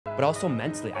but also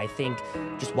mentally. I think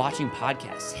just watching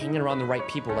podcasts, hanging around the right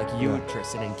people like you,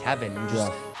 Tristan and Kevin, and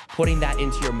just putting that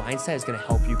into your mindset is going to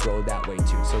help you grow that way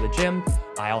too. So the gym,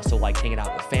 I also like hanging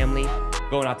out with family,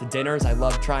 going out to dinners. I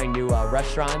love trying new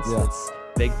restaurants. That's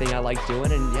a big thing I like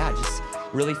doing. And just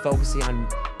really focusing on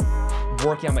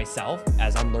working on myself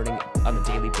as I'm learning on a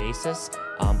daily basis,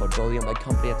 but building up my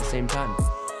company at the same time.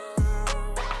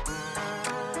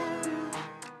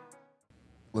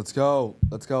 Let's go.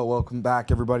 Welcome back,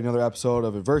 everybody. Another episode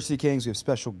of Adversity Kings. We have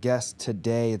special guest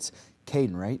today. It's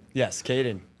Ceden, right? Yes,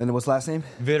 Ceden. And what's last name?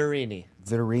 Viterini.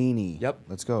 Yep.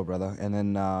 Let's go, brother. And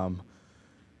then I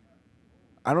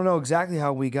don't know exactly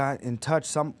how we got in touch.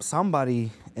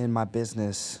 Somebody in my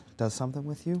business does something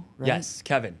with you, right? Yes,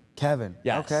 Kevin.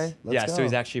 Yes. Okay. Let's go. So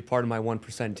he's actually part of my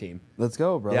 1% team. Let's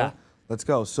go, brother. Yeah. Let's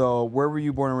go. So where were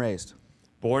you born and raised?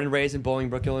 Born and raised in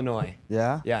Bolingbrook, Illinois.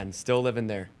 Yeah? Yeah, and still living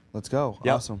there. Let's go.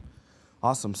 Yep.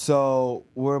 Awesome. So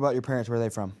what about your parents? Where are they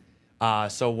from?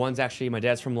 So one's actually, my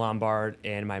dad's from Lombard,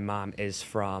 and my mom is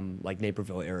from, like,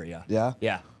 Naperville area. Yeah?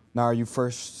 Yeah. Now, are you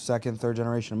first, second, third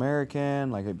generation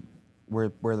American? Like,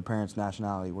 where are the parents'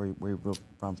 nationality? Where you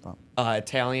from?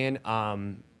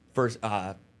 Italian, first,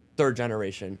 third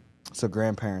generation. So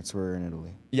grandparents were in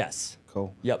Italy? Yes.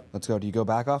 Cool. Yep. Let's go. Do you go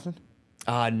back often?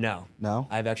 No. No?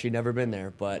 I've actually never been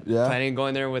there, but planning on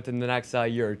going there within the next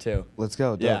year or two. Let's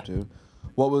go. Dope, dude.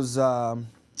 What was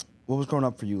growing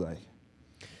up for you like?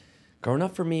 Growing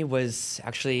up for me was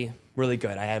actually really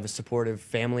good. I have a supportive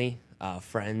family,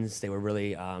 friends. They were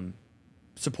really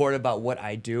supportive about what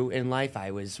I do in life. I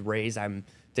was raised,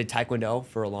 did Taekwondo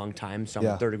for a long time, so I'm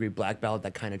a third-degree black belt.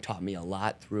 That kind of taught me a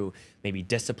lot through maybe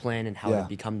discipline and how to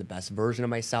become the best version of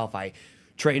myself. I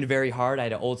trained very hard. I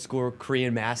had an old-school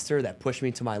Korean master that pushed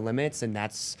me to my limits, and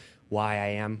that's why I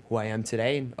am who I am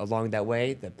today. And along that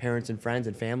way, the parents and friends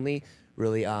and family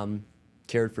really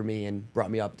cared for me and brought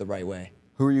me up the right way.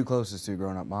 Who were you closest to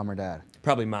growing up, mom or dad?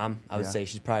 Probably mom. I would say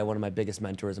she's probably one of my biggest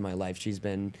mentors in my life. She's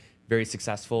been very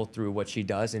successful through what she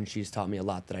does, and she's taught me a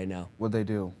lot that I know. What do they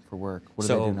do for work? What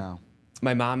do they do now?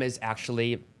 My mom is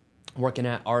actually working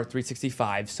at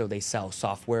R365, so they sell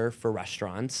software for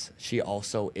restaurants. She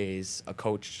also is a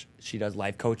coach. She does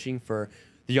life coaching for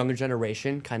the younger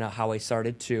generation, kind of how I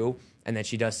started too. And then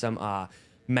she does some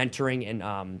mentoring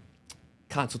and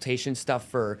consultation stuff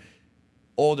for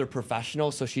older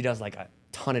professionals. So she does like a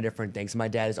ton of different things. My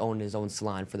dad has owned his own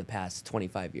salon for the past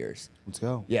 25 years. Let's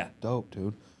go. Yeah. Dope,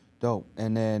 dude. Dope.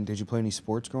 And then did you play any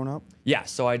sports growing up? Yeah,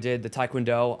 so I did the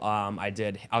Taekwondo.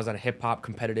 I was on a hip-hop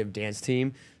competitive dance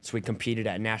team, so we competed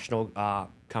at national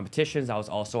competitions. I was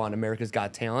also on America's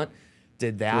Got Talent,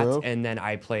 did that, and then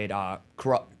I played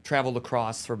travel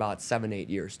lacrosse for about 7-8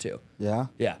 years too. Yeah?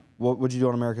 Yeah. What would you do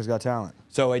on America's Got Talent?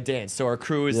 So I danced. So our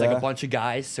crew is like a bunch of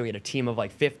guys, so we had a team of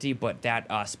like 50, but that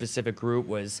specific group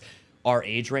was our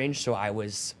age range, so I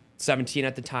was 17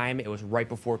 at the time. It was right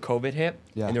before COVID hit,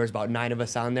 and there was about 9 of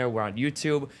us on there. We're on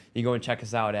YouTube. You go and check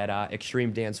us out at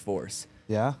Extreme Dance Force.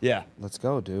 Yeah? Yeah. Let's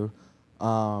go, dude.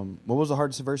 What was the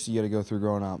hardest adversity you had to go through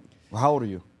growing up? How old are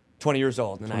you? 20 years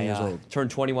old, and I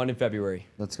turned 21 in February.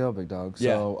 Let's go, big dog.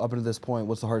 So up until this point,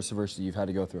 what's the hardest adversity you've had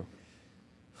to go through?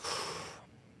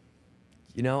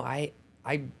 You know,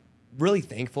 I'm really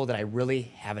thankful that I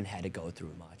really haven't had to go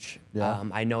through much. Yeah.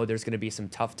 I know there's going to be some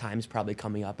tough times probably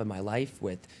coming up in my life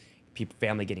with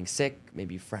family getting sick,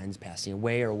 maybe friends passing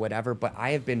away or whatever, but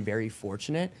I have been very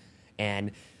fortunate,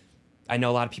 and I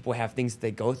know a lot of people have things that they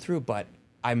go through, but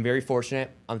I'm very fortunate,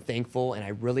 I'm thankful, and I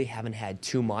really haven't had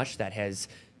too much that has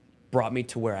brought me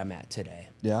to where I'm at today.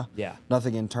 Yeah? Yeah.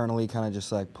 Nothing internally kind of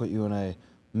just like put you in a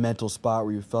mental spot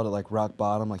where you felt it like rock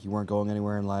bottom, like you weren't going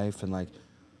anywhere in life, and like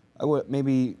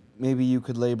maybe you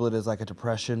could label it as like a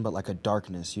depression, but like a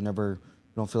darkness. You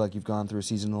don't feel like you've gone through a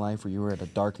season in life where you were at a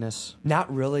darkness?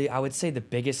 Not really. I would say the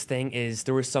biggest thing is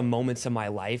there were some moments in my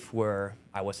life where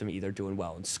I wasn't either doing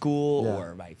well in school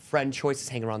or my friend choices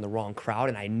hanging around the wrong crowd,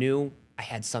 and I knew I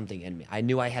had something in me. I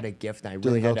knew I had a gift, and I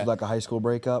really Did you had go through like a high school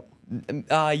breakup?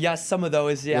 Yes, some of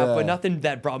those, but nothing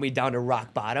that brought me down to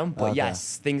rock bottom. But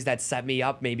yes, things that set me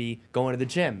up, maybe going to the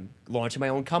gym, launching my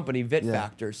own company, Vit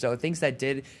Factor. So things that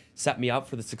did set me up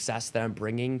for the success that I'm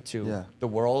bringing to the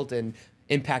world and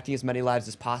impacting as many lives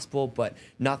as possible, but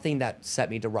nothing that set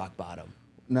me to rock bottom.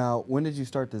 Now, when did you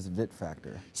start this Vit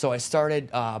Factor? So I started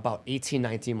about 18,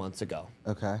 19 months ago.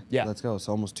 Okay. Yeah. Let's go.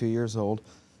 So almost 2 years old.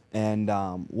 And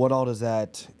what all does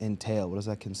that entail? What does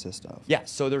that consist of? Yeah,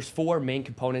 so there's 4 main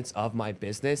components of my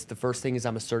business. The first thing is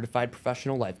I'm a certified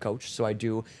professional life coach. So I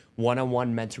do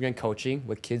one-on-one mentoring and coaching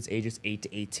with kids ages 8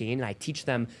 to 18, and I teach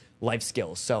them life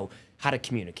skills. So how to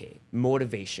communicate,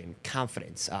 motivation,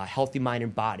 confidence, healthy mind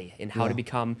and body, and how to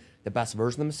become the best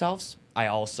version of themselves. I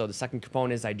also, the second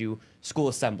component is I do school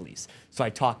assemblies. So I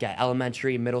talk at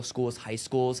elementary, middle schools, high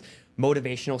schools,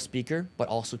 motivational speaker, but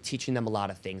also teaching them a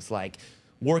lot of things like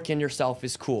work in yourself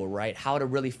is cool, right? How to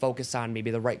really focus on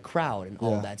maybe the right crowd and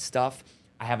all that stuff.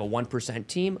 I have a 1%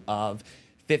 team of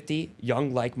 50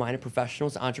 young, like-minded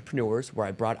professionals, entrepreneurs, where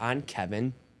I brought on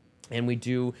Kevin, and we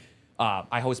do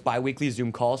I host bi-weekly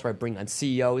Zoom calls where I bring on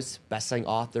CEOs, best-selling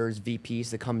authors,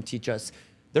 VPs to come teach us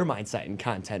their mindset and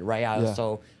content, right? I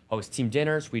also host team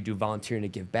dinners. We do volunteering to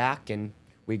give back, and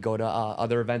we go to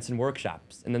other events and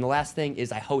workshops. And then the last thing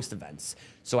is I host events.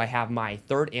 So I have my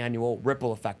 3rd annual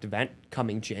Ripple Effect event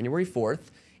coming January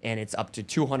 4th, and it's up to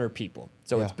 200 people.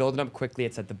 So it's building up quickly.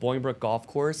 It's at the Bolingbrook Golf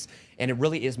Course, and it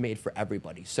really is made for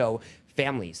everybody. So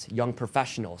families, young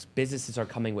professionals, businesses are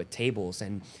coming with tables,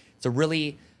 and it's a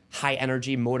really high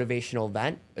energy motivational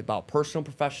event about personal and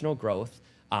professional growth,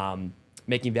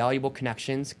 making valuable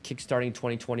connections, kickstarting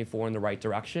 2024 in the right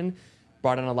direction.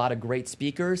 Brought on a lot of great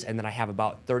speakers, and then I have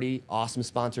about 30 awesome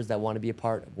sponsors that want to be a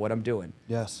part of what I'm doing.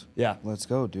 Yes. Yeah. Let's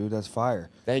go, dude. That's fire.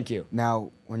 Thank you.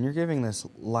 Now, when you're giving this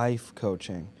life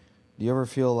coaching, do you ever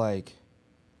feel like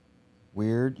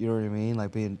weird? You know what I mean?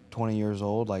 Like being 20 years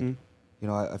old, like, you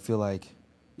know, I feel like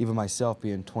even myself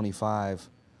being 25,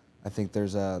 I think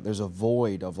there's a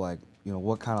void of like, you know,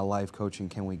 what kind of life coaching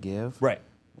can we give? Right.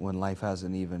 When life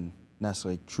hasn't even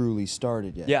necessarily truly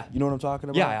started yet. Yeah. You know what I'm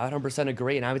talking about? Yeah, I 100%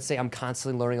 agree. And I would say I'm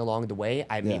constantly learning along the way.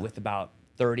 I meet with about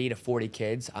 30 to 40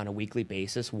 kids on a weekly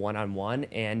basis, one-on-one,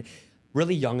 and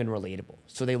really young and relatable.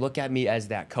 So they look at me as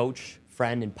that coach,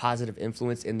 friend, and positive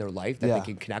influence in their life that they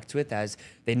can connect with, as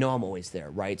they know I'm always there,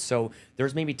 right? So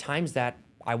there's maybe times that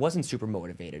I wasn't super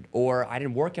motivated, or I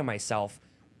didn't work on myself,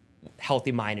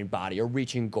 healthy mind and body, or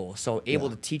reaching goals. So able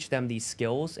to teach them these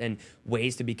skills and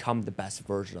ways to become the best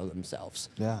version of themselves.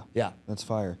 Yeah. That's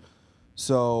fire.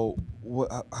 So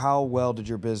how well did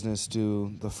your business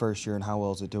do the first year, and how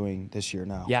well is it doing this year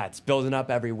now? Yeah, it's building up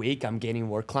every week. I'm gaining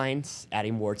more clients,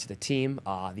 adding more to the team.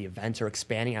 The events are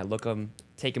expanding. I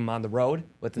take them on the road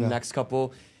within the next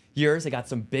couple years. I got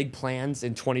some big plans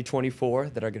in 2024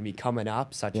 that are going to be coming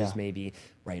up, such as maybe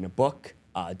writing a book,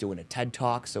 doing a TED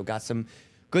Talk. So got some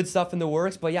good stuff in the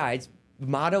works. But yeah, the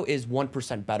motto is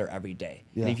 1% better every day.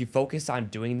 And if you focus on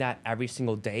doing that every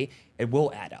single day, it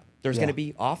will add up. There's going to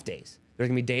be off days. There's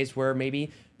going to be days where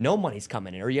maybe no money's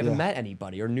coming in, or you haven't met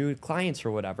anybody, or new clients or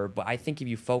whatever. But I think if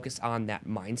you focus on that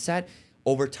mindset,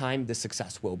 over time, the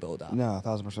success will build up. No,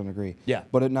 1,000% agree. Yeah.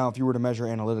 But now, if you were to measure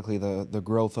analytically the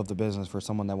growth of the business for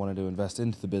someone that wanted to invest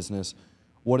into the business,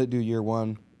 what did it do year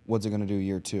 1? What's it going to do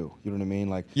year 2? You know what I mean?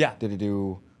 Like, did it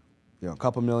do, you know, a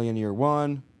couple million year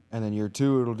 1? And then year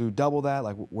 2, it'll do double that?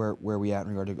 Like, where we at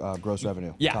in regard to gross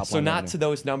revenue? Yeah, so not to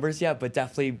those numbers yet, but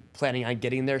definitely planning on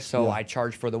getting there. So I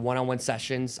charge for the one-on-one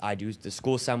sessions. I do the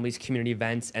school assemblies, community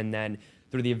events, and then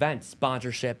through the events,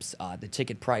 sponsorships, the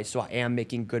ticket price. So I am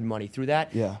making good money through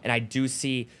that. Yeah. And I do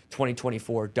see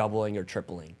 2024 doubling or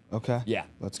tripling. Okay. Yeah.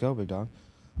 Let's go, big dog.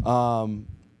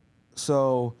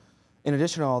 So in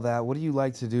addition to all that, what do you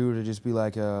like to do to just be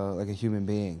like a human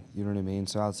being? You know what I mean?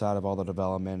 So outside of all the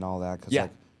development and all that, because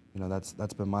like, you know,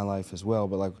 that's been my life as well.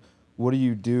 But like, what do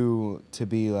you do to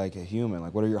be like a human?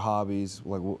 Like, what are your hobbies?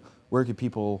 Like, what can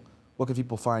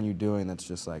people find you doing that's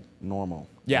just like normal?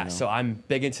 Yeah, you know? so I'm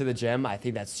big into the gym. I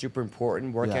think that's super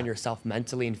important. Work on yourself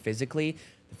mentally and physically.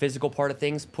 The physical part of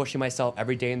things, pushing myself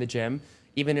every day in the gym,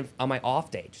 even if on my off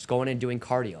day, just going and doing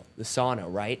cardio, the sauna,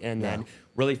 right? And then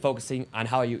really focusing on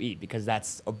how you eat, because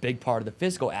that's a big part of the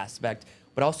physical aspect,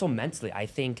 but also mentally. I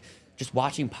think just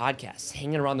watching podcasts,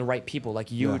 hanging around the right people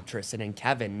like you, Tristan, and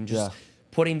Kevin, and just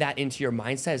putting that into your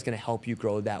mindset is going to help you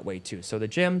grow that way too. So the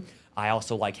gym, I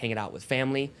also like hanging out with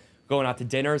family, going out to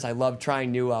dinners. I love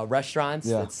trying new restaurants.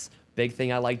 That's a big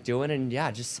thing I like doing. And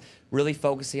just really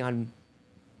focusing on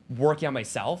working on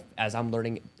myself as I'm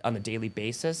learning on a daily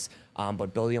basis,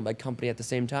 but building up my company at the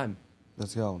same time.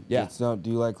 Let's go. Yeah. Do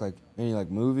you like any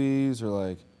like movies or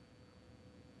like?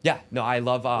 Yeah, no, I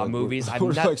love movies. I'm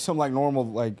not like some like normal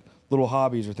like little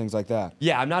hobbies or things like that.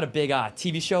 Yeah, I'm not a big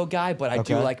TV show guy, but I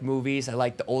do like movies. I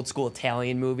like the old school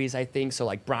Italian movies, I think. So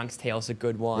like Bronx Tale's a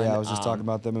good one. Yeah, I was just talking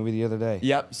about that movie the other day.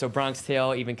 Yep, so Bronx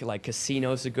Tale, even like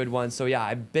Casino's a good one. So yeah,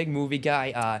 I'm a big movie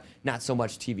guy, not so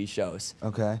much TV shows.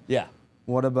 Okay. Yeah.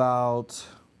 What about,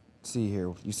 let's see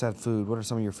here, you said food. What are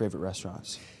some of your favorite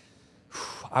restaurants?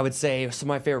 I would say some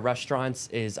of my favorite restaurants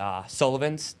is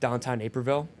Sullivan's, downtown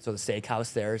Naperville. So the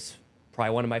steakhouse there is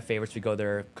probably one of my favorites. We go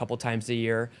there a couple times a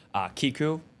year.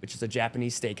 Kiku, which is a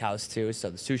Japanese steakhouse too. So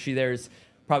the sushi there is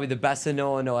probably the best in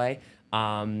Illinois.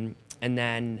 And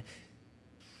then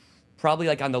probably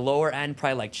like on the lower end,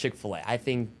 probably like Chick-fil-A. I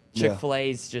think Chick-fil-A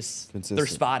is just, they're Consistent.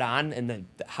 spot on. And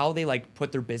how they like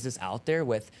put their business out there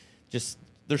with just,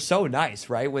 they're so nice,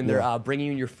 right? When they're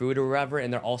bringing you your food or whatever.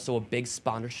 And they're also a big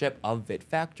sponsorship of Vit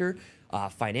Factor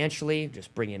financially,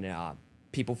 just bringing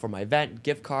people for my event,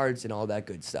 gift cards, and all that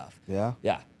good stuff. Yeah?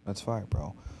 Yeah. That's fire,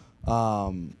 bro.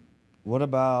 What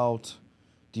about,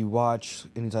 do you watch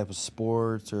any type of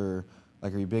sports, or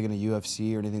like are you big into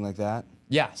UFC or anything like that?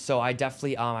 Yeah, so I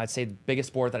definitely, I'd say the biggest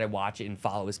sport that I watch and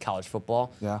follow is college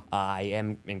football. Yeah. I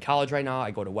am in college right now.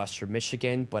 I go to Western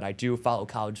Michigan, but I do follow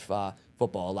college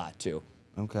football a lot too.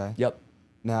 Okay. Yep.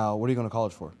 Now, what are you going to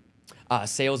college for?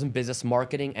 Sales and business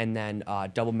marketing, and then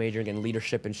double majoring in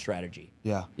leadership and strategy.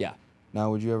 Yeah. Yeah.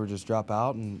 Now, would you ever just drop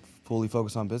out and fully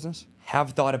focus on business?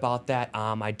 Have thought about that.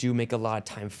 I do make a lot of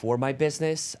time for my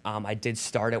business. I did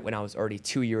start it when I was already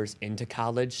 2 years into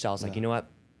college. So I was like, you know what?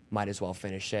 Might as well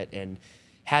finish it. And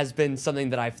has been something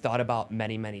that I've thought about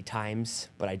many, many times.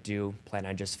 But I do plan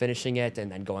on just finishing it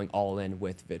and then going all in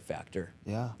with Vit Factor.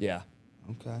 Yeah. Yeah.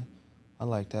 Okay. I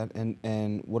like that.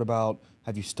 And what about,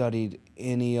 have you studied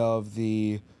any of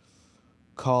the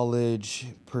college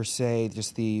per se,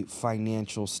 just the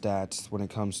financial stats when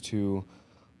it comes to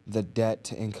the debt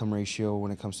to income ratio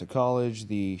when it comes to college,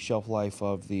 the shelf life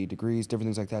of the degrees, different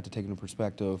things like that to take into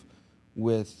perspective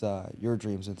with your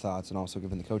dreams and thoughts, and also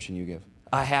given the coaching you give?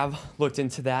 I have looked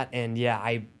into that, and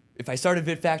yeah, if I started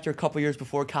Vit Factor a couple years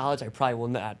before college, I probably will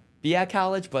not be at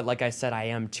college, but like I said, I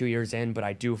am 2 years in, but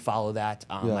I do follow that.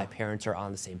 My parents are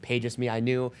on the same page as me. I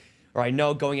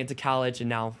know going into college and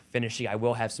now finishing, I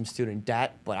will have some student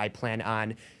debt, but I plan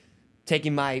on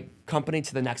taking my company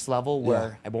to the next level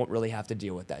where I won't really have to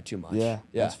deal with that too much. Yeah,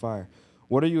 that's fire.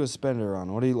 What are you a spender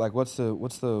on? What do you like? What's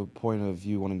the point of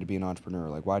you wanting to be an entrepreneur?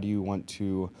 Like, why do you want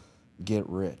to get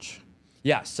rich?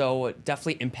 Yeah, so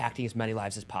definitely impacting as many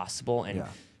lives as possible, and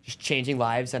just changing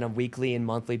lives on a weekly and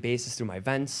monthly basis through my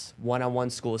events, one-on-one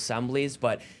school assemblies.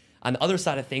 But on the other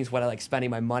side of things, what I like spending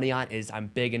my money on is I'm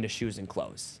big into shoes and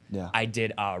clothes. Yeah. I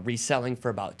did reselling for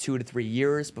about 2 to 3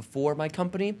 years before my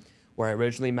company, where I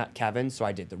originally met Kevin. So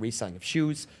I did the reselling of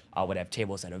shoes. I would have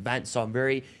tables at events. So I'm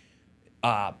very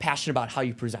passionate about how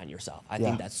you present yourself. I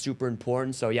think that's super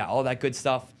important. So yeah, all that good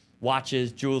stuff,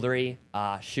 watches, jewelry,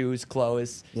 shoes,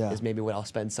 clothes is maybe what I'll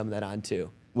spend some of that on too.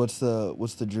 What's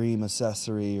the dream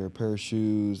accessory or pair of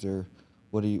shoes, or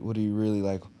what do you really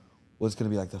like? What's gonna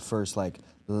be like the first like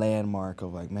landmark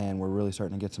of like, man, we're really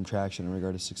starting to get some traction in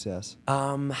regard to success?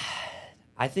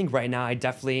 I think right now I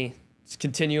definitely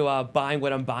continue buying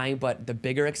what I'm buying, but the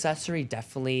bigger accessory,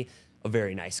 definitely a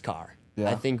very nice car. Yeah.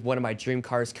 I think one of my dream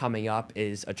cars coming up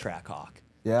is a Trackhawk.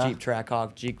 Yeah. Jeep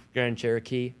Trackhawk, Jeep Grand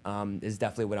Cherokee is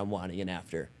definitely what I'm wanting and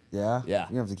after. Yeah? Yeah.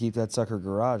 You have to keep that sucker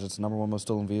garage. It's the #1 most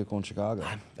stolen vehicle in Chicago.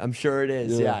 I'm sure it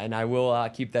is, yeah. And I will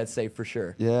keep that safe for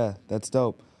sure. Yeah, that's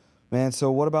dope. Man,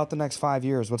 so what about the next 5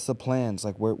 years? What's the plans?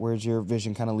 Like, where's your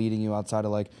vision kind of leading you outside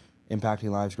of, like,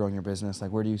 impacting lives, growing your business?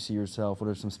 Like, where do you see yourself? What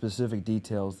are some specific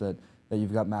details that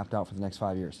you've got mapped out for the next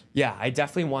 5 years? Yeah, I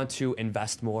definitely want to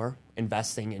invest more,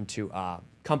 investing into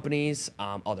companies,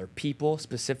 other people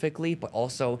specifically, but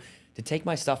also to take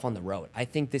my stuff on the road. I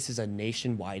think this is a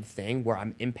nationwide thing where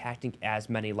I'm impacting as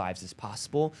many lives as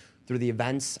possible through the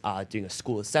events, doing a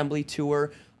school assembly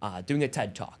tour, doing a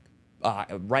TED Talk,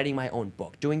 writing my own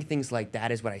book. Doing things like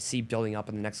that is what I see building up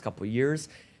in the next couple of years.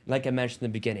 Like I mentioned in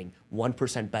the beginning,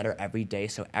 1% better every day.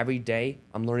 So every day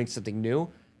I'm learning something new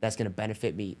that's going to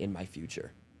benefit me in my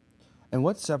future. And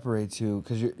what separates you?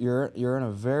 Because you're in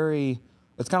a very...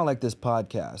 It's kind of like this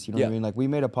podcast, you know what I mean? Like, we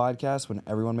made a podcast when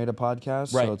everyone made a podcast,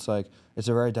 so it's like, it's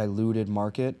a very diluted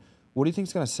market. What do you think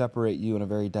is going to separate you in a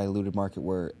very diluted market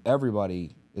where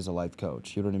everybody is a life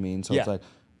coach, you know what I mean? So it's like,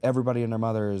 everybody and their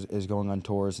mother is going on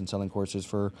tours and selling courses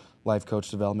for life coach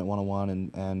development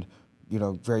 101 and you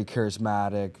know, very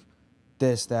charismatic,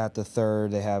 this, that, the third.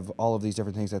 They have all of these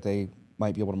different things that they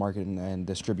might be able to market and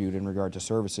distribute in regard to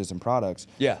services and products.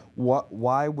 Yeah.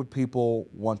 Why would people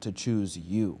want to choose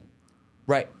you?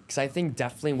 Right, because I think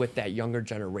definitely with that younger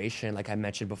generation, like I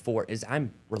mentioned before, is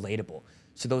I'm relatable.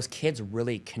 So those kids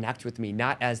really connect with me,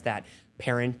 not as that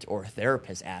parent or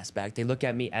therapist aspect. They look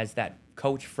at me as that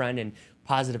coach, friend, and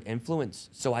positive influence.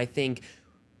 So I think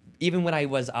even when I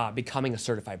was becoming a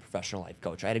certified professional life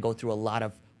coach, I had to go through a lot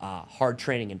of hard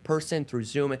training in person, through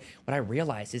Zoom. And what I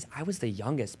realized is I was the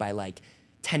youngest by like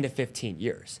 10 to 15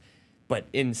 years. But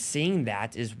in seeing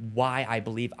that is why I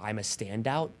believe I'm a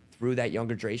standout through that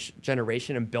younger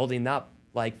generation and building up.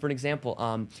 Like, for an example,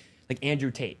 like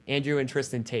Andrew and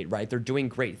Tristan Tate, right? They're doing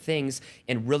great things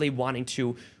and really wanting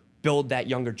to build that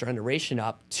younger generation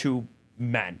up to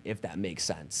men, if that makes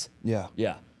sense. Yeah.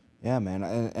 Yeah. Yeah, man,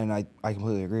 and I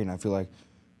completely agree, and I feel like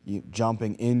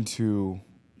jumping into,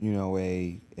 you know,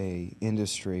 a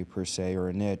industry per se or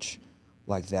a niche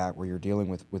like that where you're dealing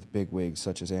with big wigs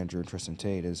such as Andrew and Tristan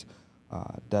Tate is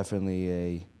definitely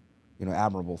a, you know,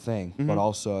 admirable thing, but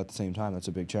also at the same time that's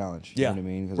a big challenge. You know what I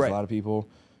mean? Because a lot of people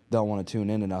don't want to tune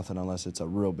into nothing unless it's a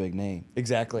real big name.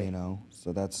 Exactly. You know,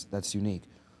 so that's unique.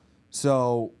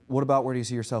 So what about where do you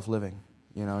see yourself living?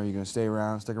 You know, are you going to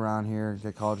stick around here,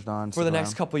 get college done? For the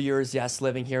next couple of years, yes,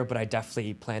 living here, but I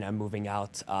definitely plan on moving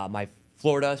out.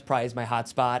 Florida is probably my hot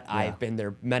spot. Yeah. I've been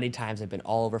there many times. I've been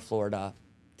all over Florida,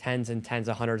 tens and tens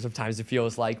of hundreds of times it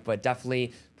feels like, but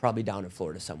definitely probably down in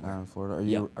Florida somewhere. Down in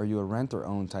Florida. Are you a rent or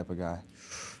own type of guy?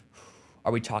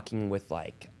 Are we talking with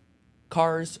like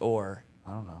cars or?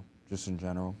 I don't know, just in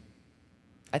general.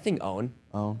 I think own.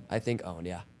 Own? I think own,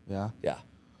 yeah. Yeah? Yeah.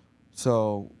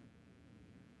 So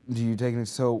do you take it,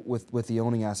 so with the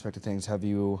owning aspect of things, have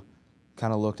you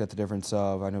kind of looked at the difference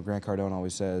of, I know Grant Cardone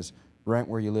always says, rent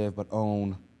where you live, but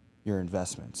own your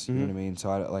investments. You know what I mean? So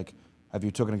have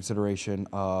you taken consideration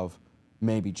of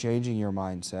maybe changing your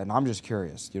mindset? And I'm just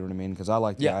curious, you know what I mean? Because I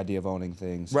like the idea of owning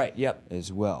things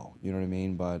as well. You know what I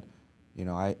mean? But, you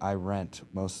know, I rent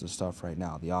most of the stuff right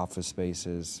now. The office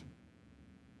spaces,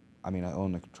 I mean, I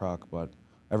own the truck, but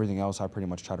everything else I pretty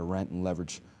much try to rent and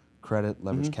leverage credit,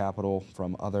 leverage capital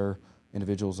from other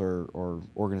individuals or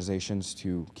organizations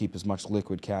to keep as much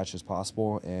liquid cash as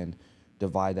possible and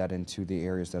divide that into the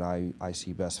areas that I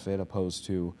see best fit, opposed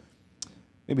to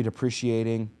maybe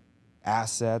depreciating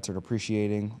assets or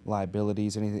depreciating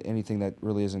liabilities, anything that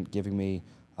really isn't giving me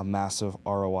a massive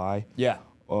ROI. Yeah.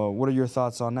 What are your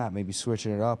thoughts on that? Maybe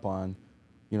switching it up on,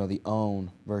 you know, the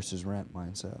own versus rent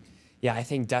mindset. Yeah, I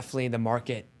think definitely the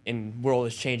market and world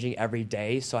is changing every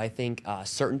day. So I think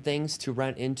certain things to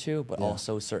rent into, but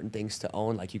also certain things to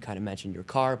own. Like you kind of mentioned your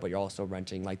car, but you're also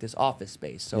renting like this office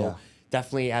space. So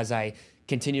definitely as I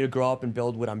continue to grow up and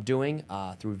build what I'm doing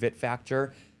through Vit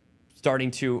Factor,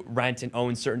 starting to rent and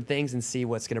own certain things and see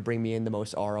what's going to bring me in the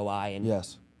most ROI. And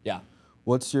yeah.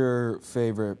 What's your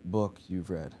favorite book you've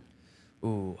read?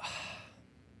 Ooh.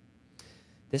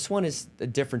 This one is a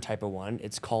different type of one.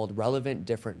 It's called Relevant,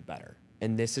 Different, Better.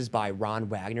 And this is by Ron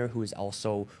Wagner, who is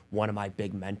also one of my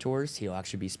big mentors. He'll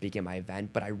actually be speaking at my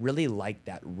event. But I really like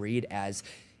that read, as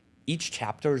each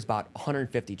chapter is about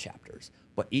 150 chapters.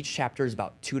 But each chapter is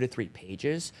about 2 to 3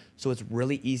 pages. So it's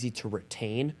really easy to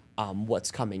retain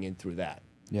what's coming in through that.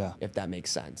 Yeah. If that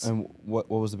makes sense. And what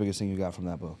was the biggest thing you got from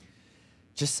that book?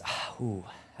 Just,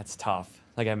 that's tough.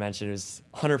 Like I mentioned, it was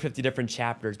 150 different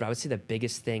chapters, but I would say the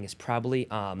biggest thing is probably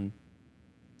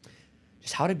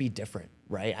just how to be different,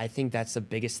 right? I think that's the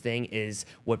biggest thing, is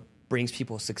what brings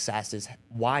people success is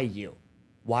why you?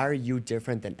 Why are you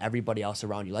different than everybody else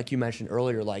around you? Like you mentioned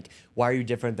earlier, like, why are you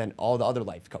different than all the other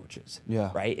life coaches?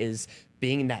 Yeah. Right? Is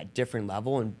being in that different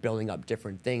level and building up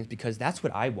different things, because that's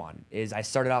what I want. Is I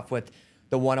started off with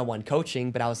the one-on-one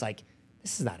coaching, but I was like,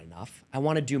 this is not enough. I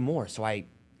want to do more. So I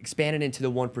expanded into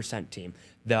the 1% team,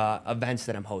 the events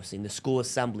that I'm hosting, the school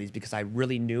assemblies, because I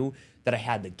really knew that I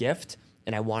had the gift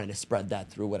and I wanted to spread that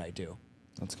through what I do.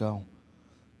 Let's go.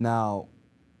 Now,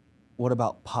 what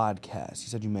about podcasts? You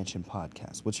said you mentioned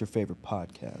podcasts. What's your favorite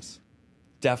podcast?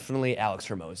 Definitely Alex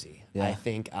Hormozi. Yeah. I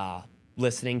think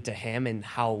listening to him and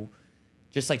how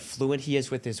just like fluent he is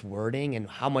with his wording and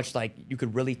how much like you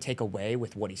could really take away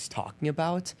with what he's talking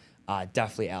about.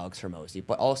 Definitely Alex Hormozi.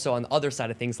 But also on the other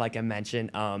side of things, like I mentioned,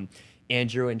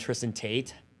 Andrew and Tristan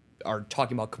Tate are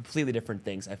talking about completely different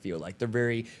things, I feel like. They're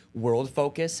very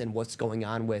world-focused and what's going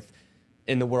on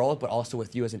in the world, but also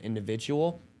with you as an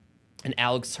individual. And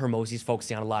Alex Hormozi's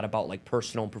focusing on a lot about like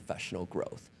personal and professional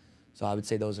growth. So I would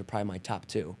say those are probably my top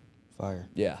 2. Fire.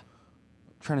 Yeah.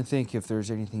 I'm trying to think if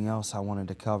there's anything else I wanted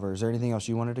to cover. Is there anything else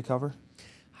you wanted to cover?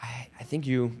 I think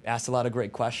you asked a lot of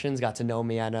great questions, got to know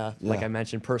me on a, like I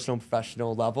mentioned, personal and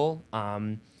professional level.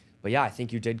 But yeah, I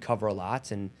think you did cover a lot,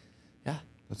 and yeah.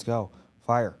 Let's go.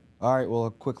 Fire. All right, well,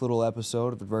 a quick little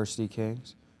episode of Adversity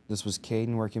Kings. This was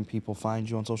Ceden. Where can people find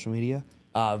you on social media?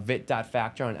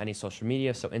 Vit.factor on any social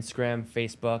media, so Instagram,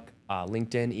 Facebook,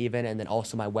 LinkedIn even, and then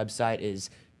also my website is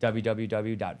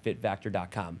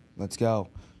www.vitfactor.com. Let's go.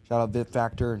 Shout out Vit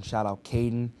Factor and shout out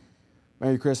Ceden.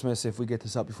 Merry Christmas if we get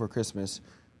this up before Christmas.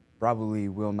 Probably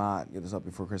will not get this up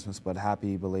before Christmas, but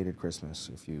happy belated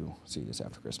Christmas if you see this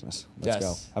after Christmas. Let's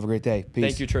go. Have a great day. Peace.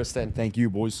 Thank you, Tristan. Thank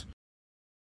you, boys.